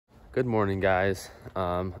Good morning, guys.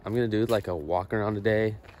 I'm gonna do like a walk around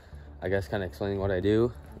today, I guess, kind of explaining what I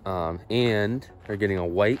do. And we're getting a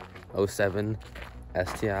white 07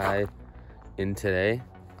 STI in today.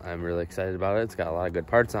 I'm really excited about it. It's got a lot of good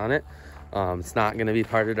parts on it. It's not gonna be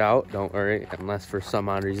parted out, don't worry, unless for some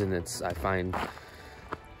odd reason I find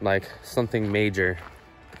like something major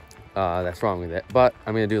that's wrong with it. But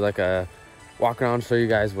I'm gonna do like a walk around, show you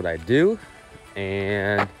guys what I do,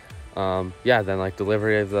 and yeah, then like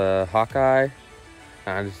delivery of the Hawkeye,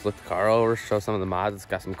 and just look the car over, show some of the mods. It's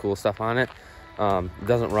got some cool stuff on it. It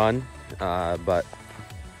doesn't run, but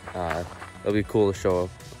it'll be cool to show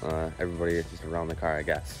everybody just around the car, I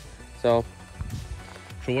guess. So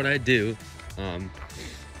for what I do,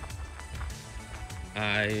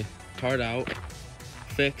 I part out,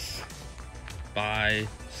 fix, buy,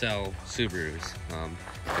 sell Subarus.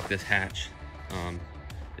 Like this hatch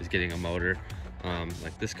is getting a motor.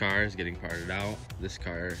 Like this car is getting parted out. This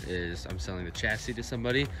car is, I'm selling the chassis to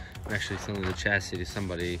somebody. I'm actually selling the chassis to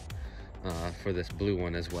somebody for this blue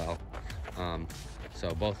one as well.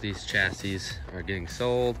 So both these chassis are getting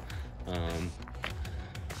sold.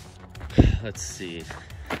 Let's see.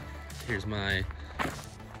 Here's my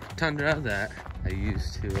Tundra that I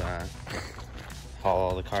use to haul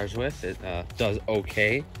all the cars with. It does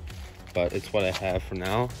okay, but it's what I have for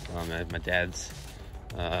now. I have my dad's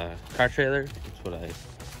car trailer. That's what I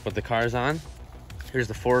put the cars on. Here's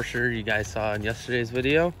the Forester you guys saw in yesterday's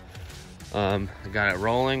video. I got it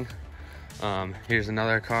rolling. Here's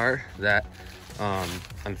another car that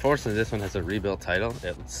unfortunately this one has a rebuilt title.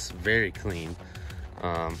 It's very clean,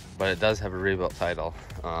 but it does have a rebuilt title.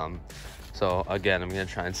 So again, I'm gonna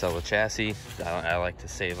try and sell the chassis. I like to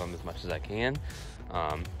save them as much as I can.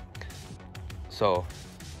 So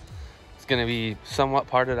it's gonna be somewhat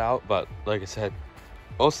parted out, but like I said,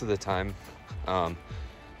 most of the time,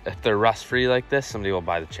 if they're rust free like this, somebody will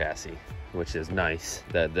buy the chassis, which is nice.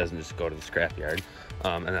 That doesn't just go to the scrapyard.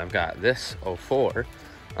 And I've got this 04.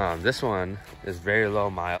 This one is very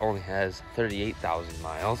low mile, only has 38,000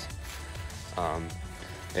 miles.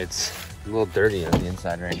 It's a little dirty on the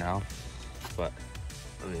inside right now, but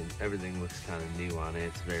I mean, everything looks kind of new on it.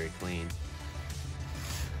 It's very clean.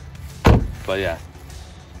 But yeah,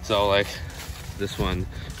 so like this one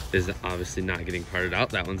is obviously not getting parted out.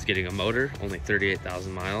 That one's getting a motor, only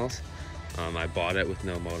 38,000 miles. I bought it with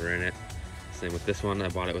no motor in it. Same with this one, I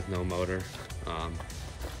bought it with no motor.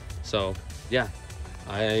 So yeah,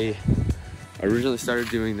 I originally started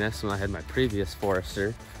doing this when I had my previous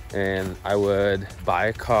Forester, and I would buy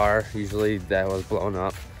a car, usually that was blown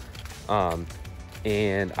up,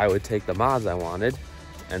 and I would take the mods I wanted,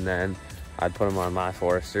 and then I'd put them on my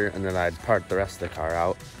Forester, and then I'd part the rest of the car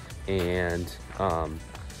out, and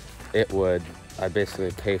I'd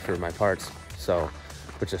basically pay for my parts, so,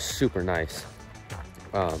 which is super nice.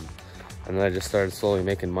 And then I just started slowly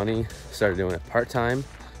making money, started doing it part-time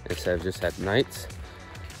instead of just at nights,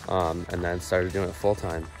 and then started doing it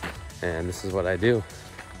full-time, and this is what I do.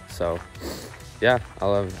 So yeah, I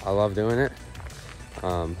love doing it.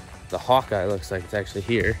 The Hawkeye looks like it's actually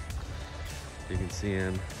here. You can see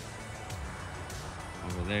him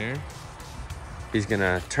over there. He's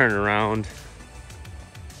gonna turn around.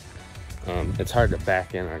 It's hard to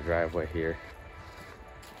back in our driveway here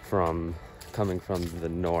coming from the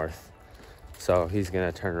north. So he's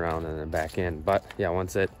gonna turn around and then back in. But yeah,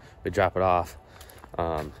 once we drop it off,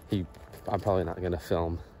 I'm probably not gonna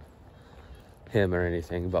film him or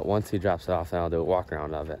anything, but once he drops it off, then I'll do a walk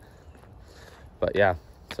around of it. But yeah,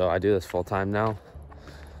 so I do this full time now.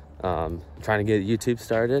 I'm trying to get YouTube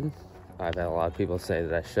started. I've had a lot of people say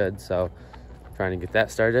that I should, so I'm trying to get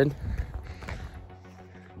that started.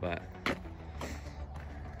 But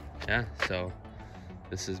yeah, so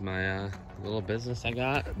this is my little business I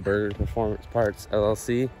got, Burger Performance Parts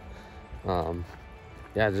LLC.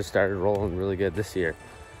 Yeah, I just started rolling really good this year,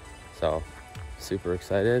 so super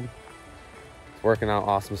excited. It's working out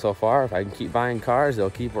awesome so far. If I can keep buying cars, they'll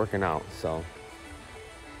keep working out. So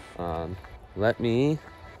let me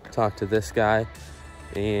talk to this guy,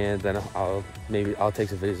 and then I'll take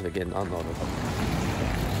some videos of it getting unloaded.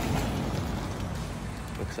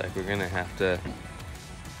 Looks like we're gonna have to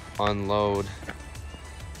unload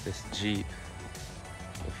this Jeep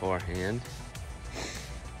beforehand.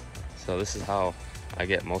 So this is how I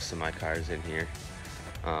get most of my cars in here.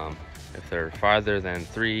 If they're farther than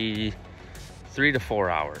 3 to 4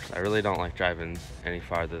 hours, I really don't like driving any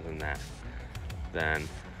farther than that. Then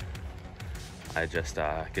I just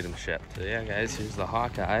get them shipped. So yeah, guys, here's the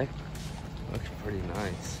Hawkeye. Looks pretty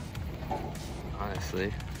nice,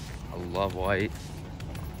 honestly. I love white.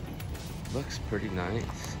 Looks pretty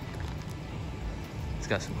nice. It's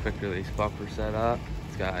got some quick release bumper set up.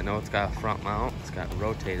 I know it's got a front mount. It's got a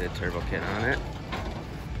rotated turbo kit on it.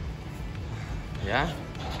 Yeah,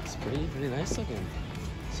 it's pretty nice looking.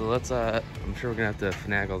 So let's, I'm sure we're gonna have to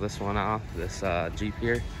finagle this one off, this Jeep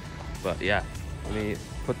here. But yeah, let me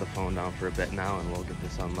put the phone down for a bit now and we'll get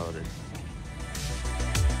this unloaded.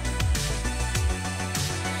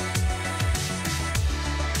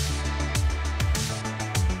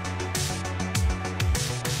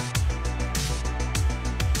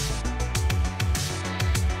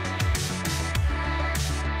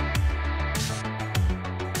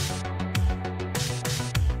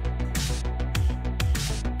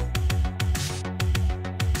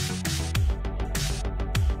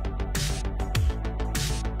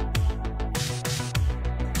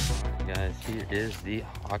 Guys, here is the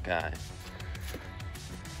Hawkeye.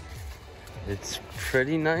 It's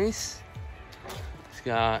pretty nice. It's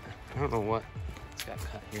got, I don't know what, it's got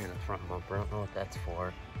cut here in the front bumper. I don't know what that's for.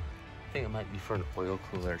 I think it might be for an oil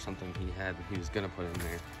cooler or something he was gonna put in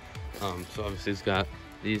there. So obviously it's got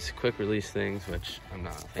these quick release things, which I'm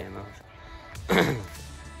not a fan of.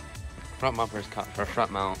 Front bumper is cut for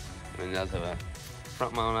front mount. I mean, it does have a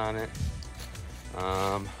front mount on it.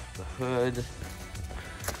 The hood,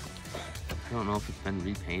 I don't know if it's been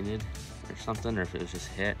repainted or something, or if it was just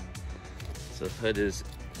hit. So the hood is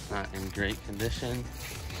not in great condition.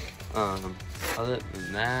 Other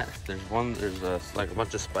than that, there's like a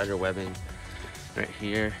bunch of spider webbing right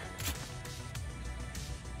here.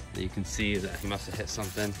 You can see that he must have hit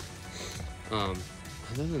something. Other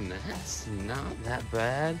than that, it's not that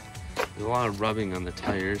bad. There's a lot of rubbing on the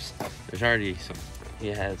tires. There's already some, he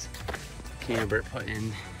has camber put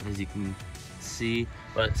in, as you can see,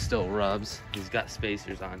 but it still rubs. He's got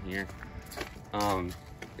spacers on here.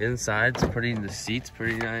 Inside's pretty, the seat's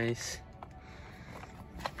pretty nice.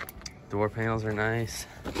 Door panels are nice.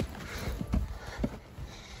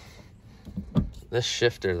 This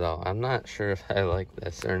shifter though, I'm not sure if I like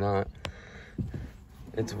this or not.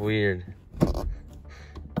 It's weird.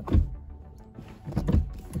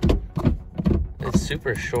 It's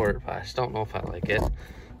super short, but I just don't know if I like it.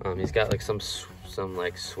 He's got like some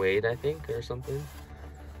like suede, I think, or something.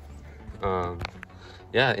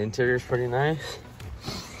 Yeah, interior's pretty nice.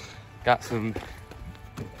 Got some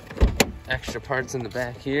extra parts in the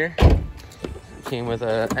back here. Came with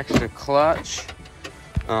an extra clutch.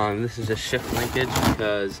 This is a shift linkage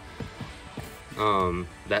because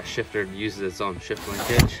that shifter uses its own shift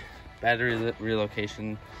linkage. Battery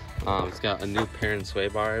relocation. It's got a new pair and sway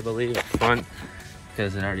bar, I believe, up front,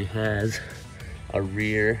 because it already has a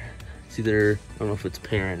rear. It's either, I don't know if it's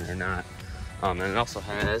pairing or not. And it also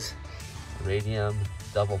has a radium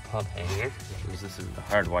double pump hanger, which this is the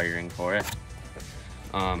hard wiring for it.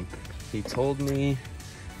 He told me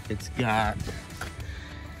it's got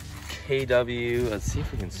KW, let's see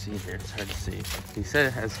if we can see here, it's hard to see. He said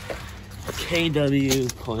it has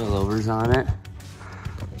KW coilovers on it.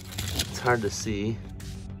 It's hard to see.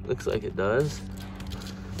 Looks like it does.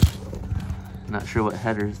 Not sure what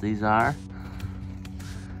headers these are.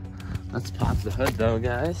 Let's pop the hood though,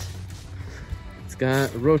 guys. It's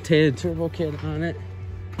got a rotated turbo kit on it.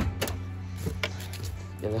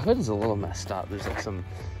 Yeah, the hood is a little messed up. There's like some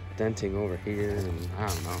denting over here and I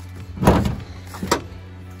don't know.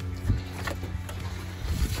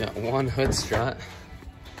 Got one hood strut.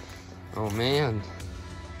 Oh man.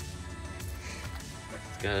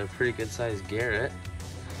 It's got a pretty good sized Garrett.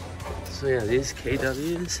 So yeah, these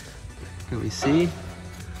KWs, can we see?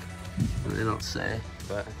 They don't say,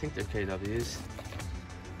 but I think they're KWs.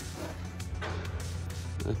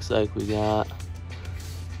 Looks like we got,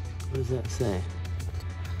 what does that say?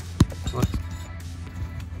 What?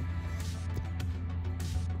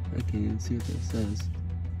 I can't even see what that says.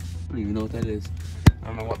 I don't even know what that is. I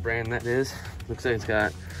don't know what brand that is. Looks like it's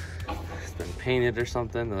been painted or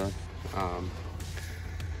something.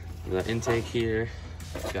 The intake here.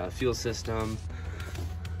 It's got a fuel system.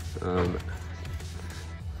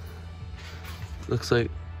 Looks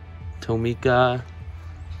like Tomica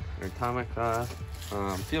or Tomica.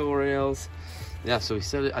 Fuel rails. Yeah, so he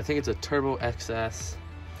said I think it's a Turbo XS.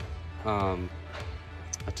 A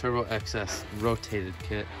Turbo XS rotated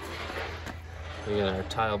kit. We got our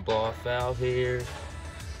tile blow-off valve here.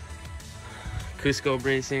 Cusco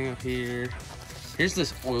bracing up here. Here's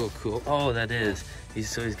this oil cool. Oh, that is.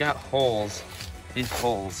 He's got holes. These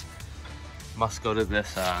holes must go to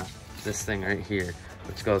this this thing right here,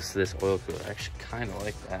 which goes to this oil cooler. I actually kind of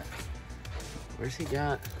like that. Where's he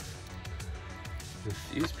got the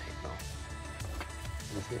fuse panel?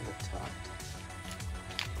 Does he have it tucked?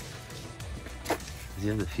 Does he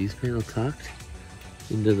have the fuse panel tucked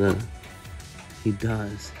into the? He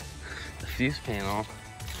does. The fuse panel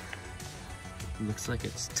Looks like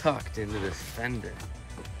it's tucked into this fender.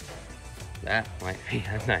 That might be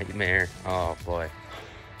a nightmare. Oh boy.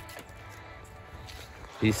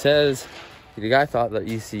 He says the guy thought the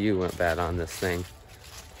ECU went bad on this thing.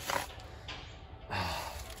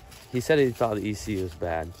 He said he thought the ECU was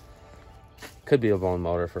bad. Could be a blown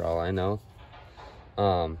motor for all I know.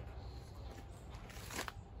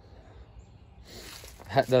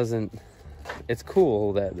 That doesn't. It's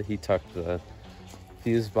cool that he tucked the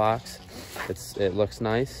fuse box. It looks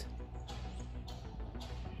nice,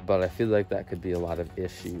 but I feel like that could be a lot of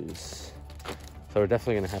issues. So we're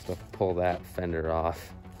definitely gonna have to pull that fender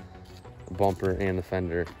off, the bumper and the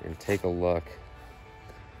fender, and take a look.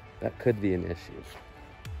 That could be an issue.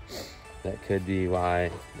 That could be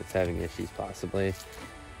why it's having issues, possibly.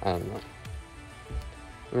 I don't know.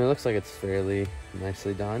 I mean, it looks like it's fairly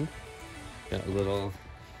nicely done. Got a little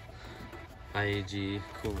IAG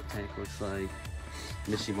coolant tank, looks like.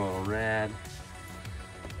 Mishimoto rad.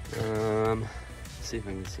 Let's see if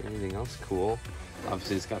I can see anything else cool.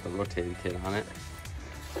 Obviously, it's got the rotating kit on it.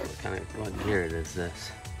 What year is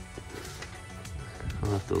this?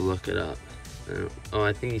 I'll have to look it up. Oh,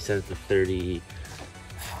 I think he said it's a 30.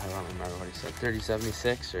 I don't remember what he said.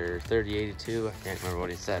 3076 or 3082. I can't remember what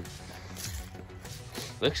he said.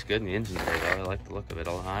 Looks good in the engine bay though. I like the look of it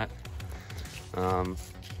a lot. I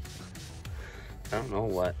don't know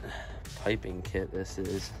what piping kit this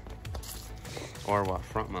is or what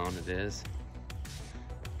front mount it is.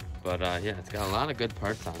 But yeah, it's got a lot of good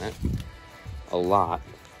parts on it. A lot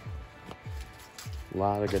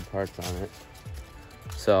of good parts on it.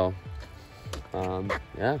 So,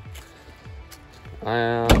 yeah.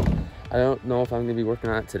 I don't know if I'm gonna be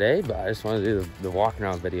working on it today, but I just want to do the walk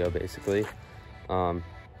around video basically.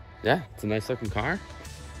 Yeah, it's a nice looking car.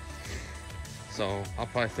 So I'll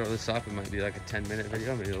probably throw this up. It might be like a 10-minute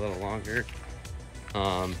video, maybe a little longer.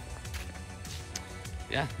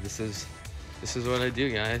 Yeah, this is what I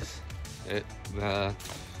do, guys.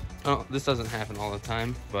 This doesn't happen all the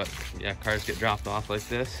time, but yeah, cars get dropped off like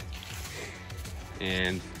this,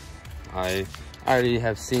 and I already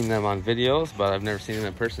have seen them on videos, but I've never seen them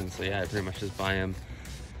in person. So yeah, I pretty much just buy them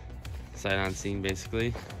sight on scene,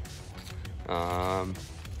 basically.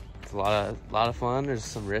 It's a lot of fun. There's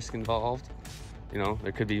some risk involved. You know,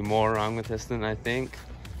 there could be more wrong with this than I think.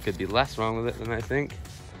 Could be less wrong with it than I think.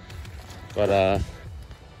 But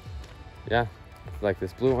yeah, like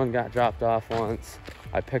this blue one got dropped off once.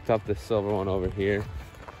 I picked up this silver one over here.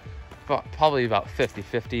 Probably about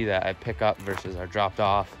 50-50 that I pick up versus are dropped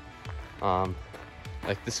off.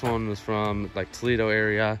 Like this one was from like Toledo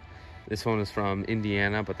area. This one was from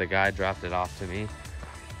Indiana, but the guy dropped it off to me.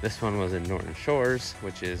 This one was in Norton Shores,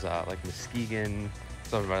 which is like Muskegon.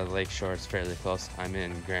 It's over by the lake shore. It's fairly close. I'm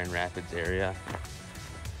in Grand Rapids area.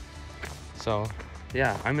 So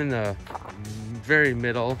yeah, I'm in the very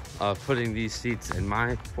middle of putting these seats in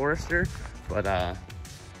my Forester, but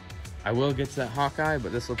I will get to that Hawkeye,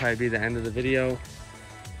 but this will probably be the end of the video.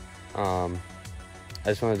 I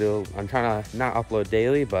just want to do, I'm trying to not upload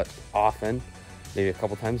daily, but often, maybe a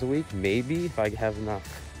couple times a week, maybe, if I have enough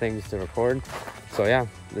things to record. So yeah,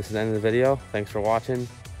 this is the end of the video. Thanks for watching.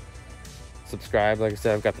 Subscribe. Like I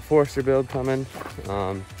said, I've got the Forester build coming,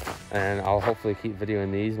 and I'll hopefully keep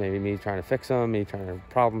videoing these, maybe me trying to fix them, me trying to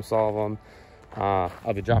problem solve them.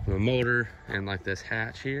 I'll be dropping a motor and like this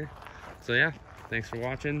hatch here. So yeah, thanks for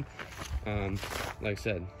watching. Like I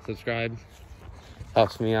said, subscribe.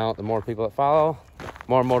 Helps me out. The more people that follow,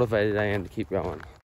 more motivated I am to keep going.